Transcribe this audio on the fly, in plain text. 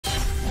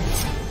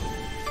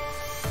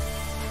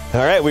All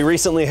right, we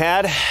recently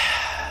had,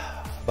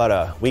 about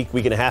a week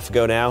and a half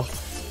ago now,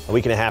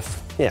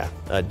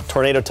 a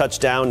tornado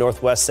touchdown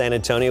northwest San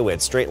Antonio. We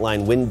had straight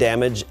line wind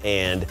damage,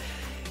 and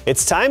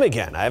it's time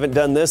again. I haven't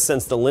done this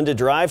since the Linda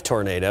Drive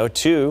tornado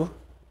to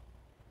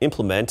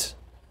implement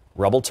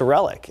rubble to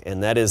relic.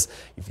 And that is,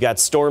 you've got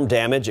storm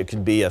damage. It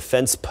could be a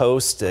fence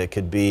post. It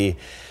could be,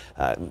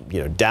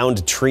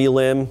 downed tree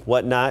limb,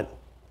 whatnot.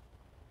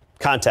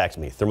 Contact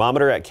me,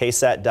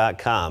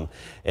 thermometer@ksat.com,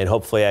 and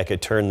hopefully I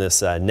could turn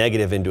this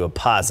negative into a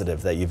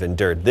positive that you've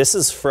endured. This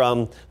is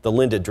from the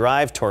Linda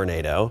Drive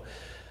tornado.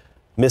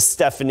 Miss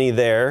Stephanie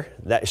there,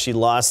 that she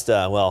lost,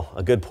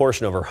 a good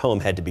portion of her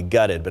home had to be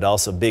gutted, but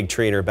also a big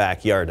tree in her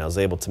backyard. And I was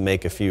able to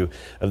make a few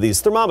of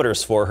these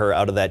thermometers for her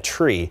out of that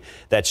tree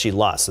that she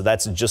lost. So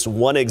that's just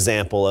one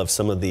example of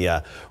some of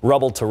the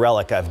rubble to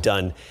relic I've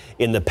done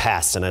in the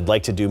past, and I'd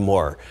like to do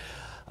more.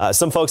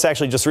 Some folks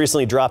actually just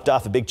recently dropped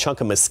off a big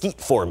chunk of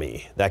mesquite for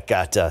me that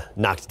got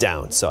knocked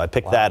down, so I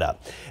picked that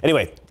up.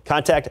 Anyway,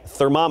 contact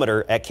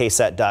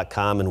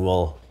thermometer@ksat.com and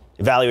we'll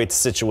evaluate the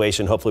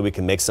situation. Hopefully we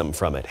can make something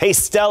from it. Hey,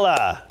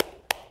 Stella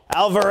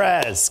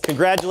Alvarez,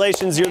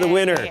 congratulations, you're the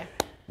winner.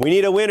 We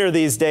need a winner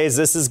these days.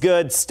 This is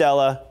good,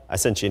 Stella. I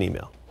sent you an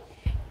email.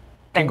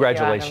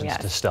 Congratulations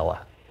to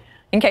Stella.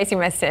 In case you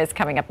missed it, it's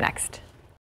coming up next.